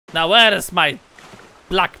Now where is my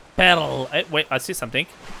black pearl? Wait, I see something.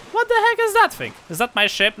 What the heck is that thing? Is that my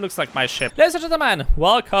ship? Looks like my ship. Ladies and gentlemen,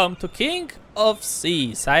 welcome to King of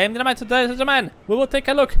Seas. I am Neodyinamite. Today, ladies and gentlemen, we will take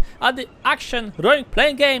a look at the action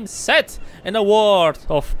role-playing game set in a world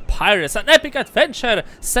of pirates. An epic adventure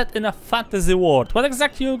set in a fantasy world. What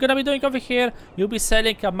exactly you're gonna be doing over here? You'll be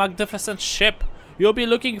sailing a magnificent ship. You'll be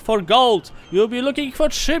looking for gold. You'll be looking for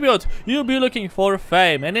tribute. You'll be looking for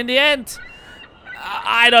fame. And in the end,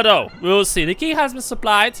 I don't know. We'll see. The key has been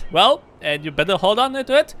supplied. Well, and you better hold on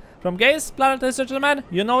to it. From Games Planet, ladies and gentlemen,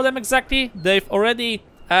 you know them exactly. They've already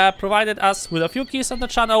provided us with a few keys on the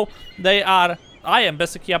channel. I am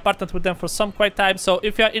basically a partner with them for some quite time. So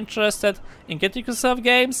if you're interested in getting yourself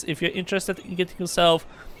games, if you're interested in getting yourself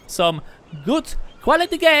some good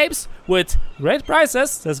quality games with great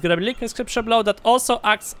prices, there's gonna be a link in the description below that also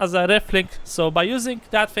acts as a ref link. So by using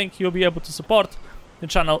that thing, you'll be able to support the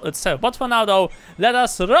channel itself. But for now though, let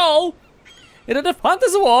us roll into the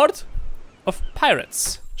fantasy world of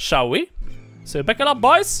pirates, shall we? So buckle up,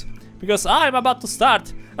 boys, because I'm about to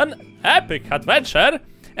start an epic adventure.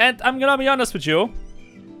 And I'm gonna be honest with you,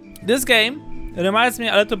 this game reminds me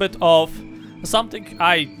a little bit of something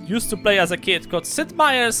I used to play as a kid called Sid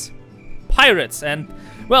Meier's Pirates. And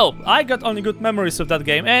well, I got only good memories of that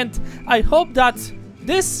game, and I hope that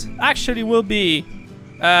this actually will be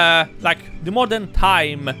like the modern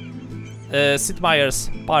time Sid Meier's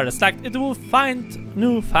Pirates. Like, it will find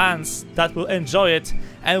new fans that will enjoy it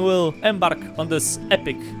and will embark on this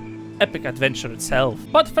epic adventure itself.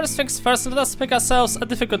 But first things first, let us pick ourselves a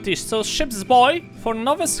difficulty. So Ship's Boy, for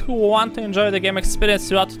novice who want to enjoy the game experience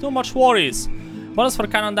without too much worries. Bonus for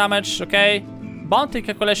cannon damage, okay. Bounty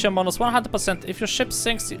calculation bonus 100%. If your ship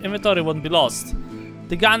sinks, your inventory won't be lost.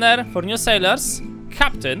 The Gunner for new sailors.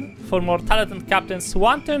 Captain for more talented captains who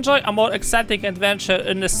want to enjoy a more exciting adventure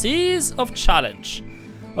in the seas of challenge.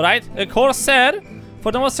 Alright, a Corsair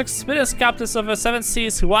for the most experienced captains of the 7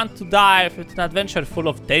 seas who want to dive into an adventure full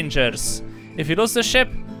of dangers. If you lose the ship,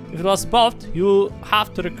 if you lost both, you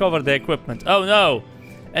have to recover the equipment. Oh no!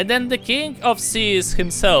 And then the King of Seas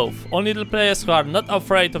himself. Only the players who are not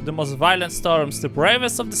afraid of the most violent storms, the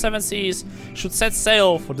bravest of the 7 seas, should set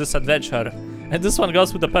sail for this adventure. And this one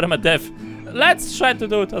goes with the permadeath. Let's try to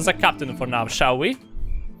do it as a captain for now, shall we?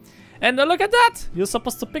 And look at that! You're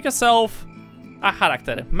supposed to pick yourself a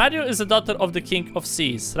character. Mario is the daughter of the King of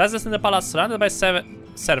Seas, resides in the palace surrounded by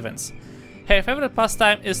 7 servants. Her favorite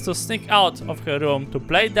pastime is to sneak out of her room to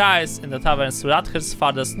play dice in the taverns without her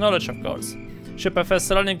father's knowledge, of course. She prefers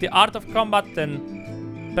learning the art of combat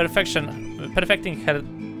and perfecting her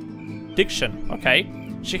diction, okay?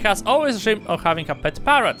 She has always dreamed of having a pet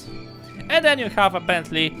parrot. And then you have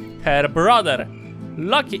apparently her brother.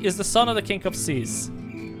 Lucky is the son of the King of Seas.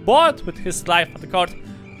 Bored with his life at the court,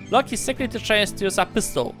 Lucky secretly trains to use a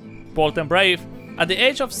pistol. Bold and brave, at the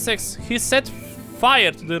age of 6, he set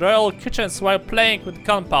fire to the royal kitchens while playing with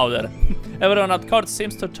gunpowder. Everyone at court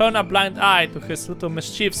seems to turn a blind eye to his little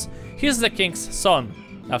mischiefs. He's the king's son,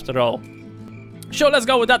 after all. Sure, let's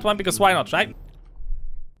go with that one, because why not, right?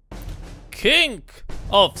 King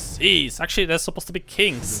of Seas. Actually, they're supposed to be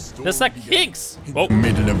kings. There's like kings. In the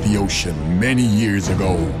middle of the ocean many years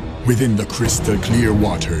ago, within the crystal clear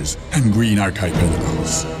waters and green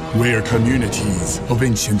archipelagos, where communities of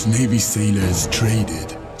ancient Navy sailors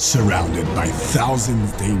traded, surrounded by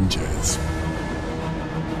thousands of dangers.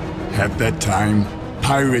 At that time,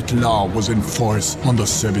 pirate law was in force on the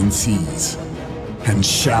 7 seas, and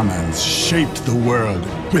shamans shaped the world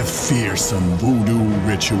with fearsome voodoo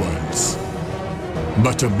rituals.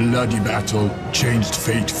 But a bloody battle changed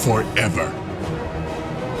fate forever.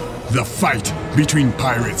 The fight between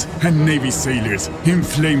pirates and Navy sailors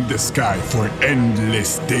inflamed the sky for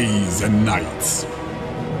endless days and nights.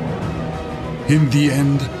 In the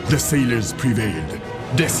end, the sailors prevailed,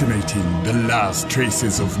 decimating the last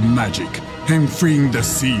traces of magic and freeing the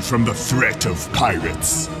sea from the threat of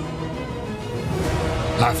pirates.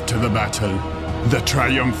 After the battle, the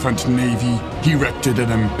triumphant Navy erected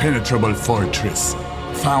an impenetrable fortress,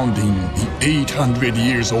 founding the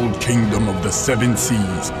 800-years-old kingdom of the 7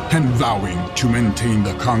 seas and vowing to maintain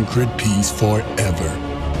the conquered peace forever.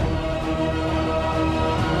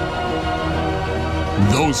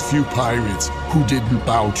 Those few pirates who didn't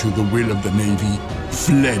bow to the will of the Navy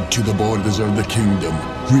fled to the borders of the kingdom,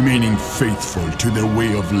 remaining faithful to their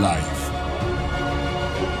way of life.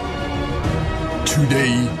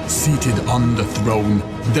 Today, seated on the throne,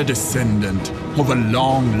 the descendant of a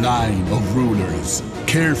long line of rulers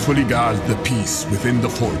carefully guards the peace within the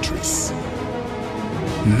fortress.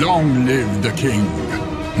 Long live the king!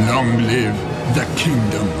 Long live the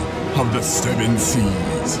kingdom of the 7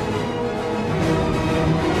 seas!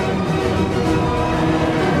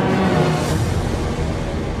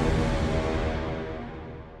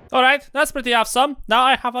 that's pretty awesome. Now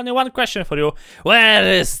I have only one question for you. Where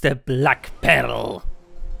is the Black Pearl?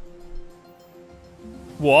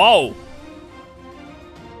 Whoa.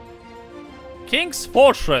 King's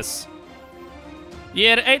Fortress.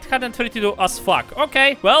 Year 832 as fuck.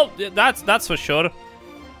 Okay, well, that's for sure.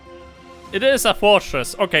 It is a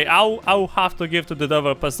fortress. Okay, I'll have to give to the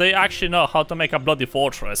developers. They actually know how to make a bloody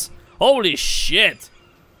fortress. Holy shit.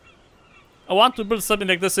 I want to build something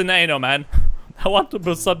like this in Ano, man. I want to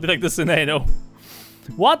build something like this in Ano.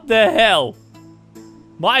 What the hell?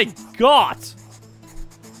 My god.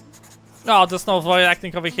 Oh, there's no voice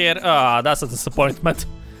acting over here. Ah, that's a disappointment.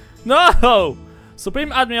 No!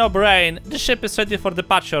 Supreme Admiral Brain, the ship is ready for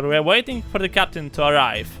departure. We are waiting for the captain to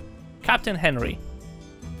arrive. Captain Henry.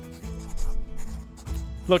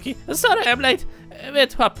 Lucky. Sorry, I'm late.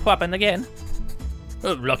 Wait, what happened again?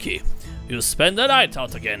 Oh, Lucky. You spent the night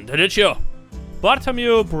out again, didn't you?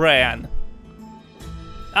 Bartholomew Brian.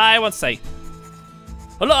 I won't say.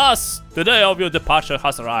 Alas, the day of your departure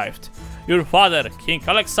has arrived. Your father, King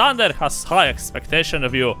Alexander, has high expectation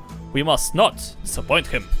of you. We must not disappoint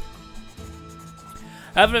him.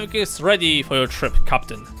 Everything is ready for your trip,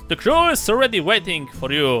 Captain. The crew is already waiting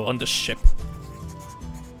for you on the ship.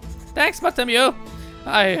 Thanks, Bartholomew.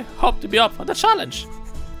 I hope to be up for the challenge.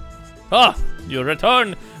 Ah, your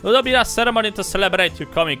return will be a ceremony to celebrate your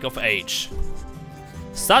coming of age.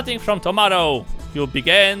 Starting from tomorrow, you'll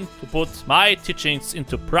begin to put my teachings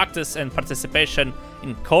into practice and participation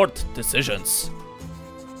in court decisions.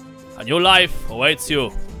 A new life awaits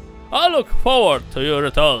you. I look forward to your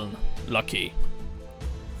return, Lucky.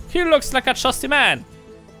 He looks like a trusty man.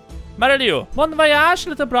 Marilu, bon voyage,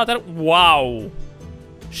 little brother. Wow.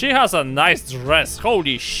 She has a nice dress.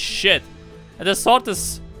 Holy shit. And the sword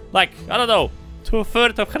is like, I don't know,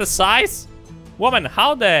 2/3 of her size? Woman,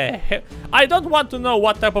 how the hell? I don't want to know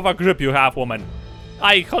what type of a grip you have, woman.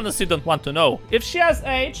 I honestly don't want to know. If she has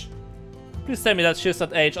age, please tell me that she's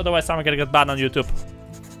at age, otherwise I'm gonna get banned on YouTube.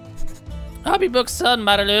 Happy book, son,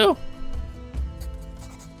 Marilu.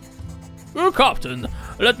 Captain,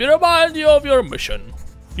 let me remind you of your mission.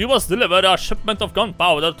 You must deliver a shipment of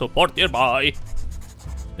gunpowder to port nearby.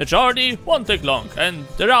 The journey won't take long, and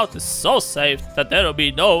the route is so safe that there will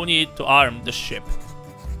be no need to arm the ship.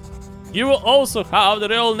 You will also have the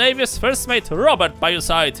Royal Navy's first mate Robert by your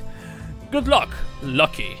side. Good luck,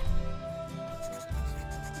 Lucky.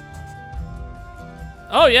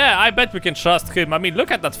 Oh yeah, I bet we can trust him. I mean,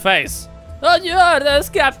 look at that face. On your orders,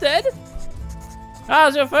 Captain.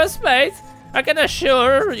 As your first mate, I can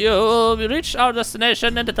assure you will reach our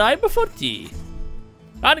destination in the time before tea.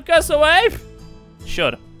 Anchors away?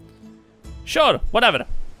 Sure. Sure, whatever.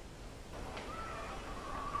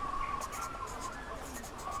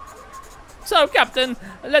 So, Captain,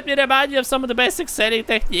 let me remind you of some of the basic sailing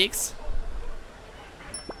techniques.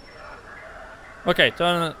 Okay,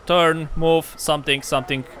 turn, move,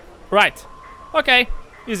 something. Right. Okay,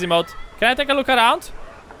 easy mode. Can I take a look around?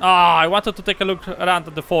 Ah, I wanted to take a look around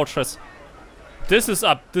at the fortress. This is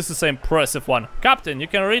an impressive one. Captain, you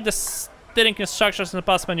can read the steering instructions in the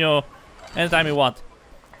pass menu anytime you want.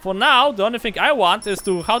 For now, the only thing I want is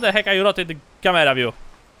to how the heck I rotate the camera view.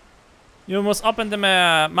 You must open the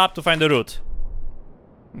map to find the route.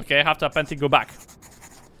 Okay, I have to apparently go back.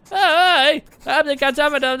 Hey, I'm the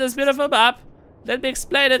captain of this beautiful map. Let me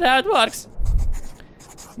explain it how it works.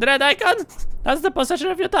 The red icon? That's the position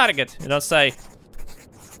of your target, you don't say.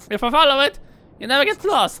 If I follow it, you never get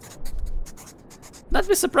lost. Don't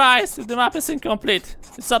be surprised if the map is incomplete.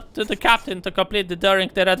 It's up to the captain to complete it during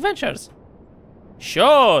their adventures.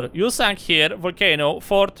 Sure, you sank here, volcano,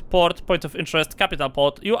 fort, port, point of interest, capital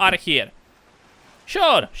port, you are here.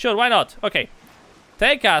 Sure, why not? Okay.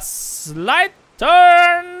 Take a slight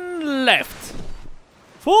turn left.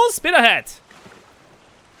 Full speed ahead.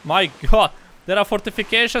 My god, there are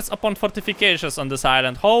fortifications upon fortifications on this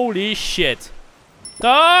island. Holy shit.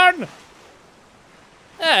 Turn!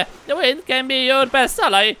 The wind can be your best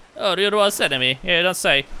ally or your worst enemy. Yeah, don't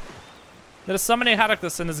say. There's so many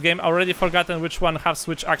characters in this game, I already forgotten which one has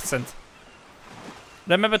which accent.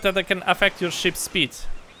 Remember that they can affect your ship's speed.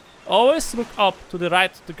 Always look up to the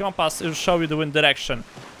right, the compass will show you the wind direction.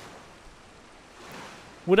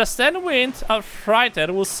 With a stand wind, a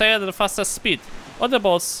freighter will sail at the fastest speed. Other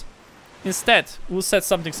boats, instead, will set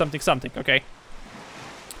something, okay?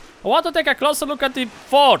 I want to take a closer look at the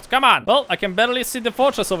fort, come on! Well, I can barely see the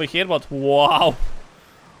fortress over here, but wow!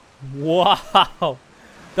 Wow!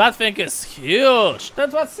 That thing is huge!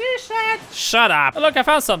 That's what she said! Shut up! Look, I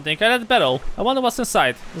found something, I read barrel. I wonder what's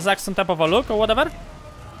inside. Is that some type of a look or whatever?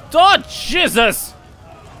 Oh, Jesus!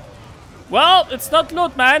 Well, it's not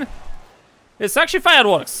loot, man. It's actually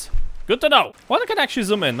fireworks. Good to know. Well, I can actually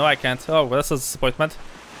zoom in. No, I can't. Oh, well, that's a disappointment.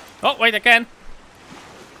 Oh, wait, I can.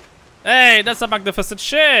 Hey, that's a magnificent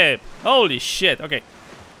ship. Holy shit. Okay.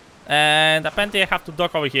 And apparently I have to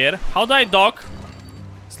dock over here. How do I dock?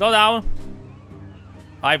 Slow down.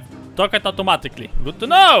 I dock it automatically. Good to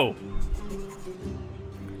know.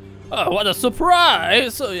 Oh, what a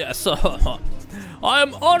surprise. Oh, yes. I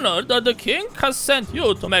am honored that the king has sent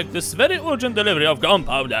you to make this very urgent delivery of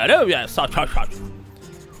gunpowder. Oh, yes.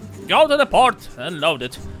 Go to the port and load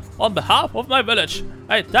it. On behalf of my village,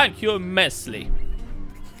 I thank you immensely.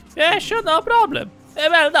 Yeah, sure, no problem.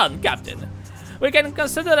 Well done, Captain. We can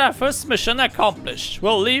consider our first mission accomplished.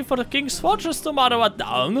 We'll leave for the King's Fortress tomorrow at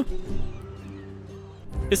dawn.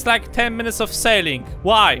 It's like 10 minutes of sailing.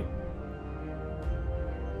 Why?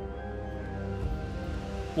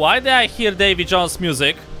 Why did I hear Davy Jones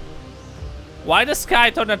music? Why the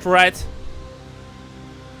sky turned red?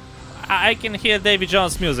 I can hear Davy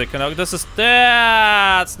Jones music, you know,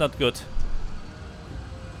 that's not good.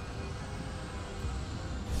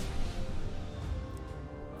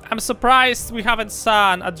 I'm surprised we haven't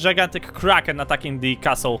seen a gigantic kraken attacking the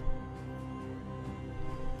castle.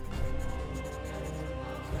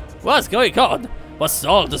 What's going on? What's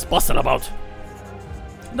all this bustle about?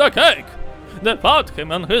 The king! They found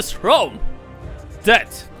him on his throne. Dead.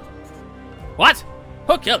 What?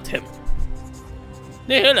 Who killed him?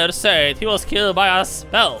 The healer said he was killed by a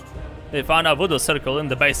spell. They found a voodoo circle in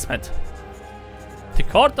the basement. The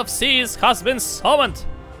Court of Seas has been summoned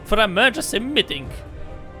for an emergency meeting.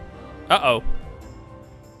 Uh-oh.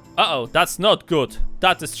 Uh-oh, that's not good.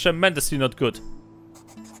 That is tremendously not good.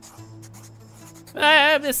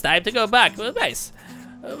 It's time to go back to the base.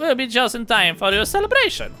 We'll be just in time for your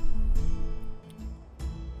celebration.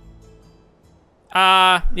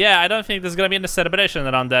 Yeah, I don't think there's gonna be any celebration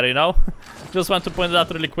around there, you know? Just want to point it out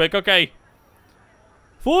really quick. Okay.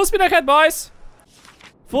 Full speed ahead, boys.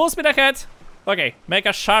 Full speed ahead. Okay, make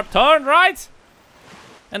a sharp turn, right?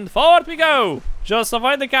 And forward we go. Just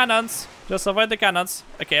avoid the cannons. Just avoid the cannons.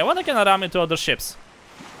 Okay, I want to kind of ram into other ships.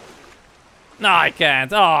 No, I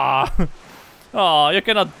can't. Oh. Oh, you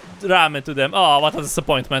cannot ram into them. Oh, what a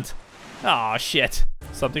disappointment. Oh, shit.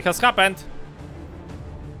 Something has happened.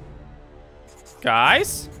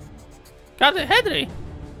 Guys? Captain Henry,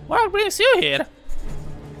 what brings you here?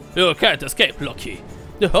 You can't escape, Loki.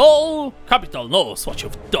 The whole capital knows what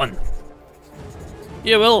you've done.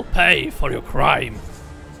 You will pay for your crime.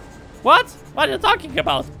 What? What are you talking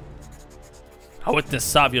about? I witnessed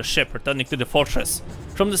Saviour's ship returning to the fortress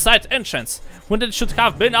from the side entrance when it should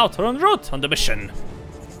have been out en route on the mission.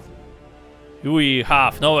 We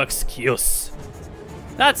have no excuse.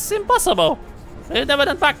 That's impossible. They never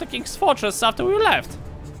went back to King's Fortress after we left.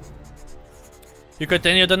 You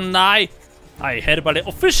continue to deny? I hereby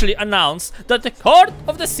officially announce that the Court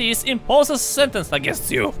of the Seas imposes sentence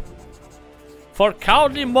against you for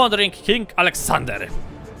cowardly murdering King Alexander.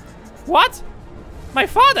 What? My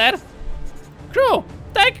father? Crew,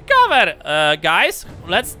 take cover! Guys,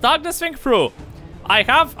 let's talk this thing through. I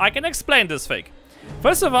can explain this thing.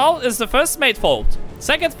 First of all, it's the first mate fault.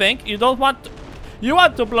 Second thing, you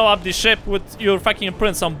want to blow up the ship with your fucking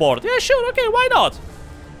prince on board. Yeah, sure, okay, why not?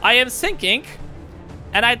 I am sinking,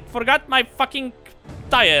 and I forgot my fucking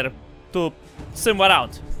tire to swim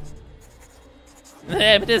around.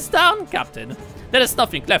 It is down, Captain. There is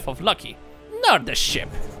nothing left of Lucky, nor the ship.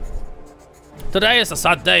 Today is a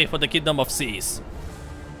sad day for the Kingdom of Seas.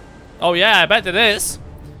 Oh yeah, I bet it is.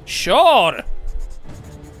 Sure.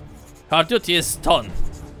 Our duty is done.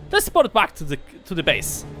 Let's port back to the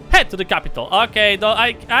base. Head to the capital. Okay,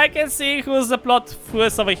 I can see who's the plot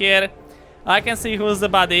twist over here. I can see who's the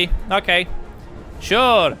body. Okay.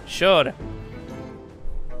 Sure, sure.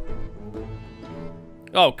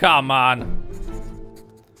 Oh, come on.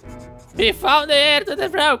 We found the heir to the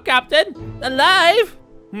throne, Captain. Alive?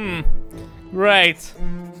 Great.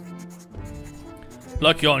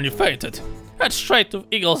 Lucky only fainted. Head straight to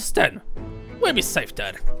Eagle's Den. We'll be safe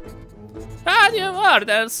there. Had your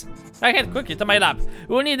orders. I head quickly to my lab.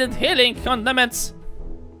 We needed healing condiments.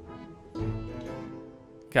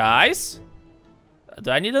 Guys? Do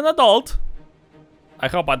I need an adult? I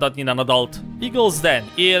hope I don't need an adult. Eagle's Den.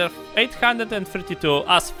 Year 832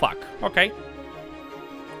 as fuck. Okay.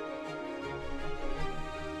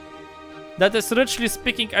 That is richly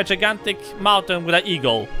speaking a gigantic mountain with an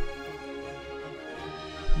eagle.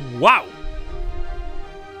 Wow!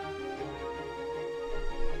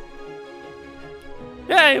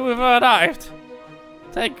 Yay, we've arrived!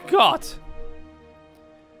 Thank God!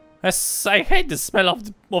 I hate the smell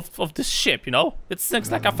of this ship, you know? It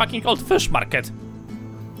stinks like a fucking old fish market.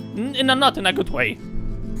 Not in a good way.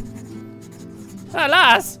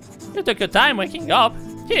 Alas! You took your time waking up.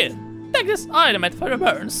 Here, take this ointment for your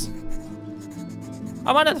burns.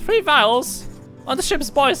 I wanted 3 vials on the ship's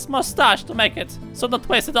boy's mustache to make it, so don't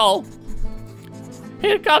waste it all.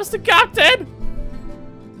 Here comes the captain!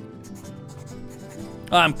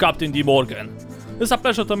 I'm Captain D. Morgan. It's a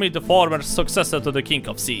pleasure to meet the former successor to the King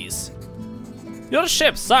of Seas. Your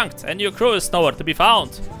ship sunk and your crew is nowhere to be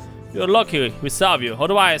found. You're lucky we saved you,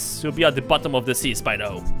 otherwise you'll be at the bottom of the seas by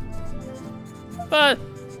now. But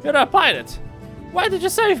you're a pirate. Why did you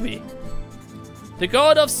save me? The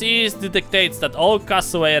Code of Seas dictates that all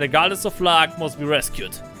castaway, regardless of flag, must be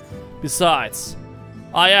rescued. Besides,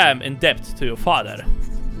 I am in debt to your father.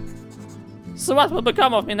 So what will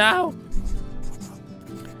become of me now?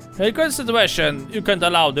 In a current situation, you can't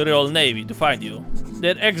allow the Royal Navy to find you.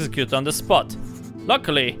 They'd execute on the spot.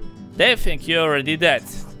 Luckily, they think you're already dead.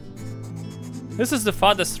 This is the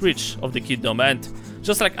farthest reach of the kingdom, and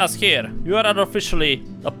just like us here, you are unofficially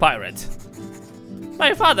a pirate.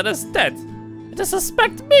 My father is dead. They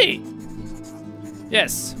suspect me.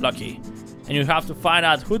 Yes, Lucky. And you have to find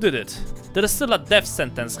out who did it. There is still a death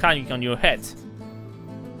sentence hanging on your head.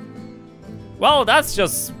 Well, that's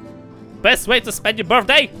just best way to spend your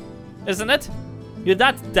birthday, isn't it? Your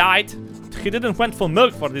dad died. He didn't went for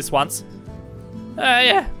milk for this once.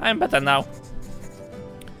 Yeah, I'm better now.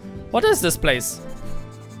 What is this place?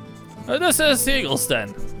 This is Eagle's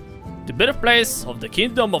Den, the birthplace of the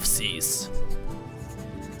Kingdom of Seas.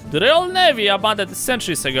 The Royal Navy abandoned it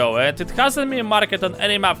centuries ago, and it hasn't been marked on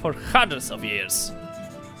any map for hundreds of years.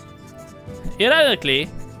 Ironically,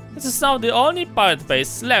 this is now the only pirate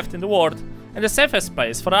base left in the world, and the safest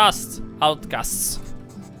place for us outcasts.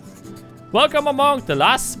 Welcome among the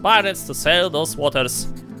last pirates to sail those waters.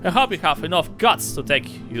 I hope you have enough guts to take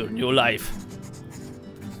your new life.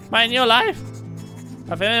 My new life?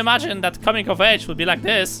 I've imagined that coming of age would be like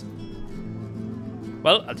this.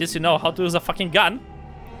 Well, at least you know how to use a fucking gun.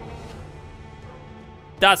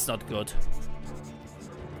 That's not good.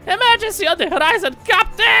 Emergency on the horizon,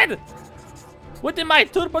 Captain! Within my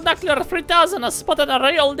turbonuclear 3000, I spotted a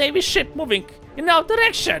Royal Navy ship moving in our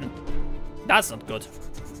direction. That's not good.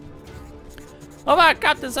 All our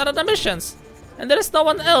captains are on the missions, and there is no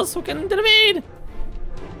one else who can intervene.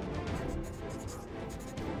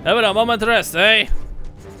 Have a moment rest, eh?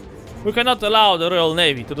 We cannot allow the Royal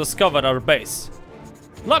Navy to discover our base.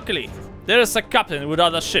 Luckily, there is a captain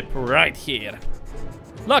without a ship right here.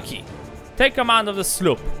 Lucky, take command of the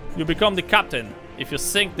sloop. You become the captain if you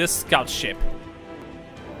sink this scout ship.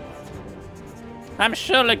 I'm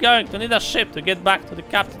surely going to need a ship to get back to the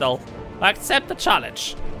capital. I accept the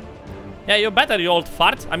challenge. Yeah, you better, you old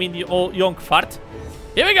fart. I mean, you old young fart.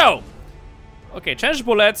 Here we go! Okay, change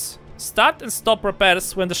bullets. Start and stop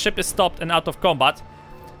repairs when the ship is stopped and out of combat.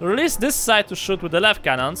 Release this side to shoot with the left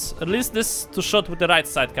cannons. Release this to shoot with the right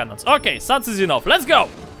side cannons. Okay, sounds easy enough. Let's go!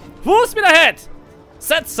 Full speed ahead!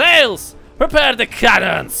 Set sails! Prepare the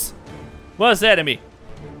cannons! Where's the enemy?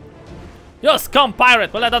 You scum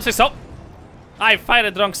pirate! Well, I don't think so. I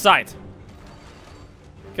fired the wrong side.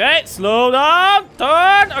 Okay, slow down,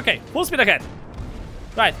 turn. Okay, full speed ahead.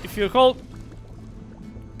 Right, if you hold.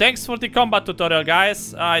 Thanks for the combat tutorial,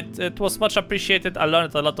 guys. It was much appreciated. I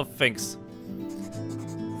learned a lot of things.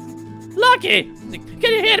 Lucky,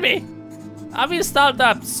 can you hear me? I've installed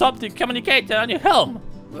a something communicator on your helm.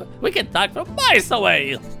 We can talk from miles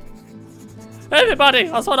away. Everybody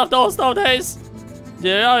has one of those nowadays. The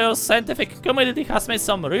Royal Scientific Community has made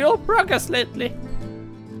some real progress lately.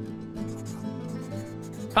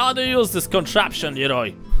 How do you use this contraption,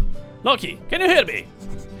 Leroy? Lucky, can you hear me?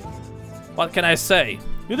 What can I say?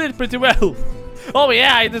 You did pretty well. Oh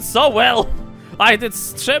yeah, I did so well. I did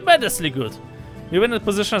tremendously good. You were in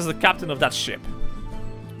position as the captain of that ship.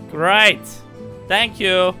 Great. Thank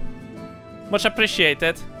you. Much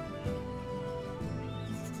appreciated.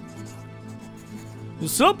 The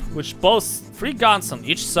sloop, which boasts 3 guns on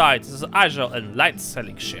each side, is an agile and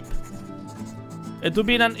light-sailing ship. It will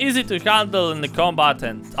be easy to handle in the combat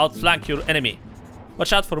and outflank your enemy.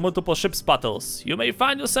 Watch out for multiple ships battles. You may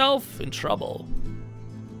find yourself in trouble.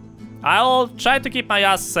 I'll try to keep my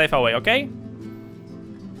ass safe away, okay?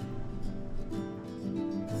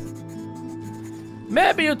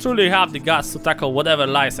 Maybe you truly have the guts to tackle whatever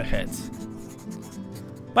lies ahead.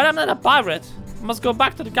 But I'm not a pirate. I must go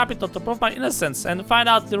back to the capital to prove my innocence and find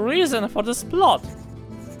out the reason for this plot.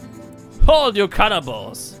 Hold your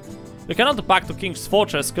cannonballs. We cannot back to King's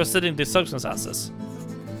Fortress considering the circumstances.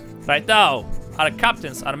 Right now, our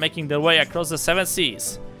captains are making their way across the 7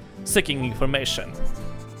 seas, seeking information.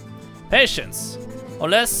 Patience.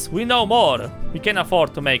 Unless we know more, we can't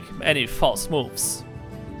afford to make any false moves.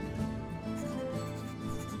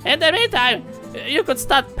 In the meantime, You could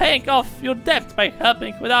start paying off your debt by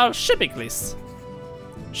helping with our shipping list.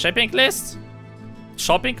 Shipping list?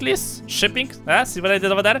 Shopping list? Shipping? See what I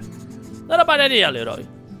did over there? Not a bad idea, Leroy.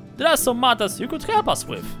 There are some matters you could help us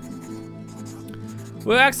with.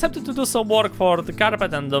 We accepted to do some work for the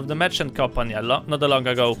carpenter of the merchant company not long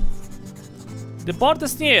ago. The port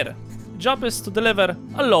is near. Job is to deliver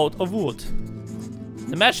a load of wood.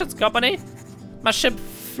 The merchant company? My ship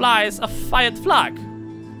flies a fired flag.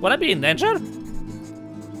 Would I be in danger?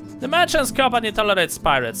 The merchants company tolerates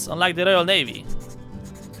pirates, unlike the Royal Navy.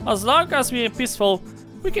 As long as we are peaceful,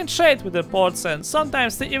 we can trade with the ports, and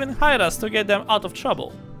sometimes they even hire us to get them out of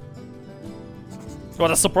trouble. What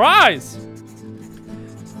a surprise!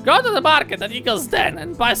 Go to the market at Eagle's Den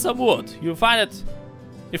and buy some wood. You find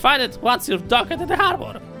it once you've docked at the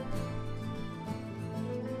harbor.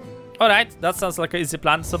 Alright, that sounds like an easy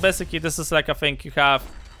plan. So basically this is like a thing you have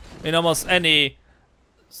in almost any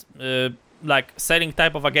like sailing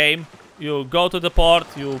type of a game. You go to the port,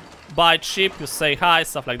 you buy cheap, you say hi,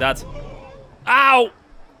 stuff like that. Ow!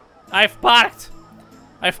 I've parked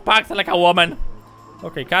like a woman.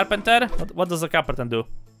 Okay, carpenter. What does a carpenter do?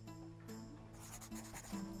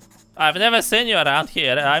 I've never seen you around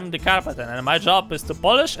here. I'm the carpenter and my job is to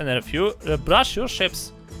polish and brush your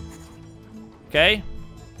ships. Okay.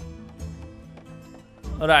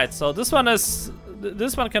 Alright, so this one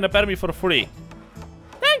can repair me for free.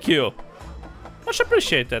 Thank you. Much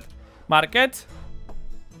appreciated. Market.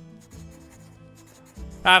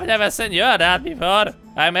 I've never seen you around before.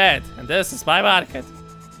 I'm Ed, and this is my market.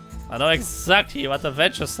 I know exactly what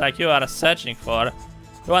adventures like you are searching for.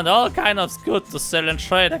 You want all kinds of goods to sell and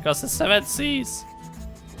trade across the 7 seas.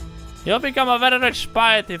 You'll become a very rich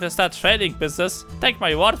pirate if you start trading business. Take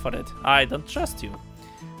my word for it. I don't trust you.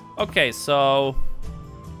 Okay, so...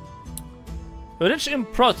 rich in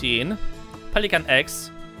protein, pelican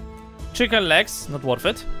eggs, chicken legs, not worth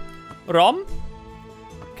it, rum,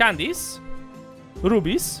 candies,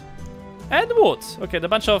 rubies, and wood. Okay, the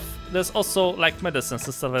bunch of... there's also like medicines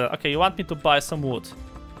and stuff like that. Okay, you want me to buy some wood.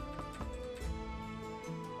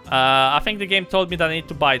 I think the game told me that I need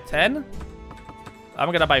to buy 10.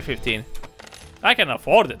 I'm gonna buy 15. I can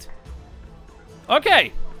afford it.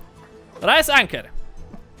 Okay. Rise anchor.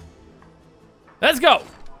 Let's go.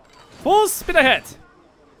 Full speed ahead.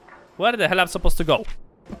 Where the hell am I supposed to go?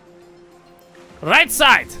 Right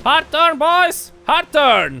side. Hard turn, boys. Hard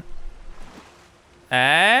turn.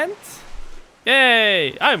 And...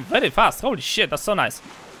 yay. I'm very fast. Holy shit, that's so nice.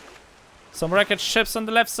 Some wrecked ships on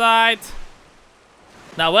the left side.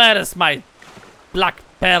 Now where is my black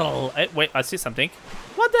pearl? Wait, I see something.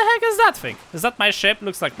 What the heck is that thing? Is that my ship?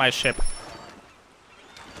 Looks like my ship.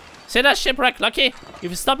 See that shipwreck, Lucky? If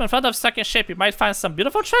you stop in front of a second ship, you might find some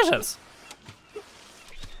beautiful treasures.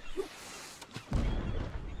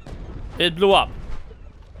 It blew up.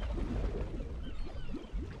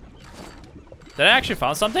 Did I actually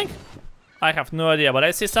found something? I have no idea, but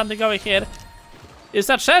I see something over here. Is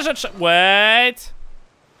that treasure? Wait.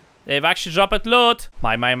 They've actually dropped loot.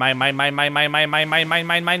 Mine.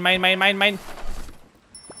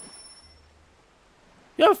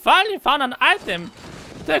 You finally found an item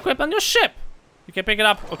to equip on your ship. You can pick it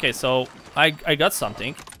up. Okay, so I got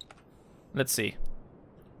something. Let's see.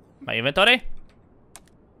 My inventory.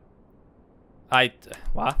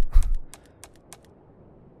 What?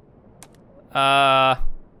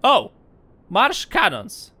 Oh, marsh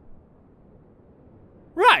cannons.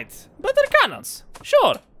 Right, better cannons.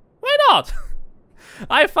 Sure. Why not?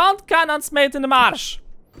 I found cannons made in the marsh.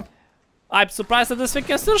 I'm surprised that this thing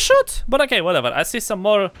can still shoot. But okay, whatever. I see some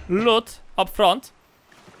more loot up front.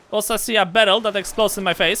 Also, I see a barrel that explodes in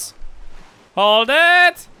my face. Hold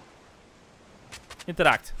it!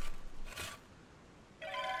 Interact.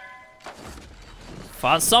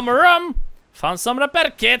 Found some rum. Found some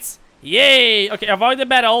repair kits. Yay! Okay, avoid the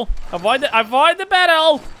barrel. Avoid the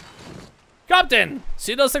barrel! Captain,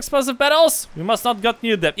 see those explosive barrels? We must not get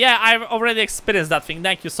near them. Yeah, I've already experienced that thing.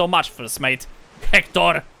 Thank you so much, first mate.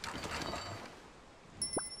 Hector.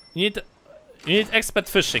 You need expert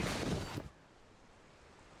fishing.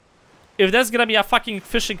 If there's gonna be a fucking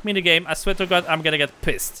fishing minigame, I swear to God, I'm gonna get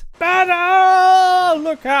pissed. Barrel!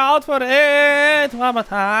 Look out for it! One more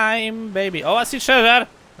time, baby. Oh, I see treasure.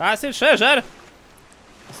 I see treasure.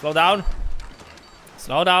 Slow down.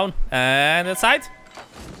 Slow down. And inside.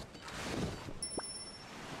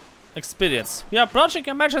 Experience. We are approaching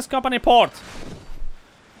a merchant company port.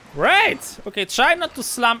 Great! Okay, try not to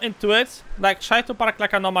slam into it. Like, try to park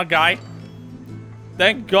like a normal guy.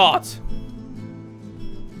 Thank God.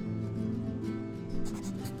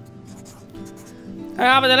 I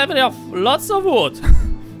have a delivery of lots of wood.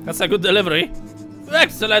 That's a good delivery.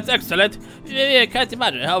 Excellent, excellent. I can't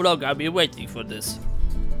imagine how long I've been waiting for this.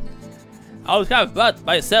 I would have bought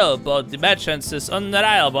myself, but the merchant is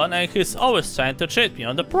unreliable and he's always trying to cheat me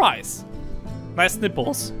on the price. Nice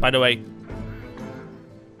nipples, by the way.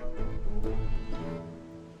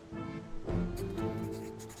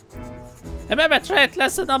 Remember trade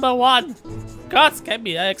lesson number 1. Gods can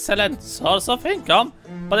be an excellent source of income,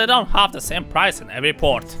 but they don't have the same price in every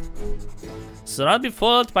port. So don't be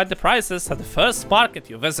fooled by the prices at the first market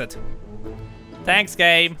you visit. Thanks,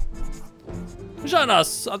 game. Join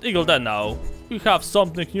us at Eagle Den now. We have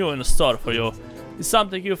something new in store for you. It's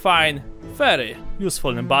something you find very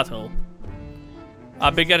useful in battle.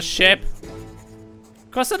 A bigger ship?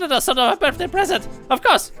 Consider the sort of a birthday present. Of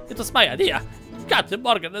course, it was my idea. Captain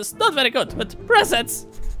Morgan is not very good with presents.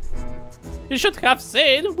 You should have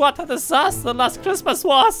seen what a disaster last Christmas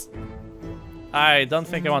was. I don't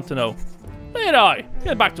think I want to know. Leroy,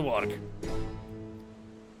 get back to work.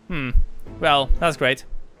 Well, that's great.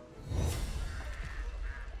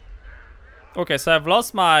 Okay, so I've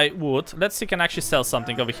lost my wood. Let's see if I can actually sell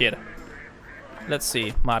something over here. Let's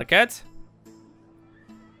see. Market.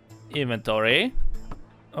 Inventory.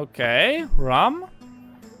 Okay, rum.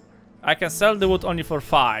 I can sell the wood only for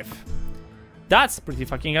 5. That's pretty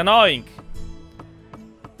fucking annoying.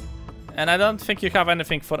 And I don't think you have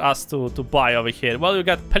anything for us to buy over here. Well, you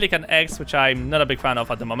got pelican eggs, which I'm not a big fan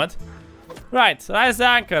of at the moment. Right, rise the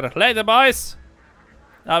anchor. Later, boys.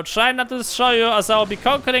 I'll try not to destroy you as I'll be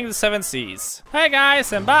conquering the 7 seas. Hey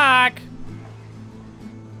guys, I'm back.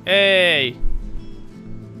 Hey.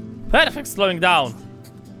 Perfect slowing down.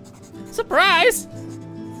 Surprise!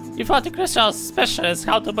 You thought the crystal specialist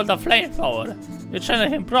how to build a flamethrower. You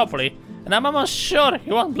trained him properly, and I'm almost sure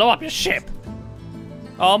he won't blow up your ship.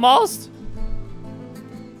 Almost?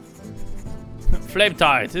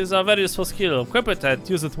 Flame-tight is a very useful skill. Equip it and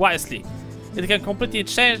use it wisely. It can completely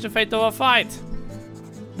change the fate of a fight.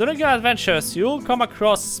 During your adventures, you'll come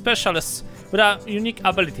across specialists with unique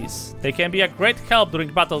abilities. They can be a great help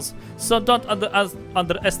during battles, so don't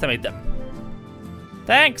underestimate them.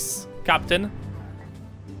 Thanks, Captain.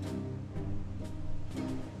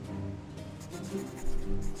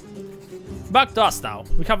 Back to us now.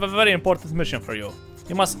 We have a very important mission for you.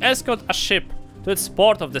 You must escort a ship to its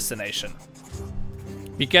port of destination.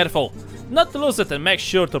 Be careful not to lose it and make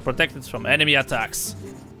sure to protect it from enemy attacks.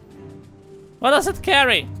 What does it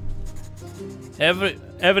carry?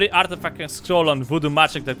 Every artifact and scroll on voodoo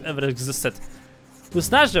magic that ever existed. We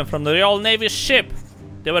snatched them from the Royal Navy's ship.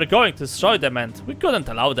 They were going to destroy them and we couldn't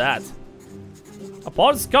allow that. A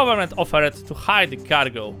port's government offered to hide the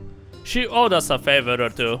cargo. She owed us a favor or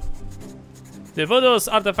two. The voodoo's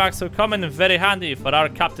artifacts will come in very handy for our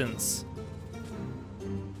captains.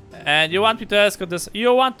 And you want me to escort this?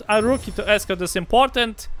 You want a rookie to escort this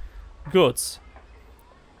important goods?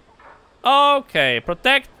 Okay,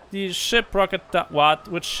 protect the ship rocket. What?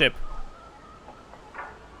 Which ship?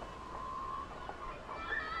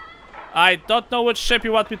 I don't know which ship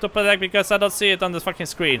you want me to protect because I don't see it on the fucking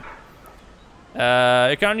screen.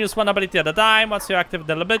 You can only use one ability at a time. Once you activate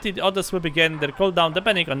the ability, the others will begin their cooldown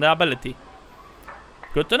depending on the ability.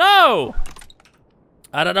 Good to know!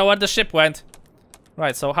 I don't know where the ship went.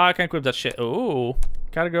 Right, so how I can equip that shit? Ooh.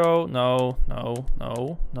 Cargo. No, no,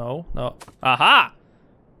 no, no, no. Aha!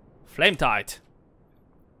 Flame-tight.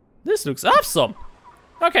 This looks awesome!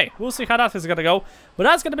 Okay, we'll see how that is gonna go. But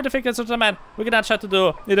that's gonna be the thing, gentlemen. We're gonna try to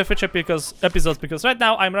do in the future episodes because right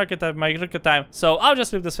now I'm rocket at my rocket time. So I'll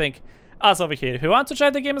just leave this thing as over here. If you want to try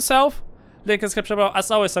the game yourself, link in the description below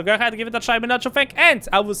as always. So go ahead and give it a try. Let me know what you think. And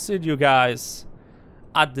I will see you guys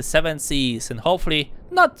at the 7 seas and hopefully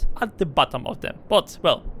not at the bottom of them. But,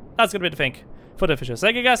 well, that's gonna be the thing for the future.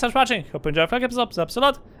 Thank you guys so much for watching. Hope you enjoyed the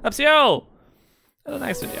episode. I'll see you all in the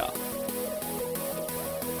next video.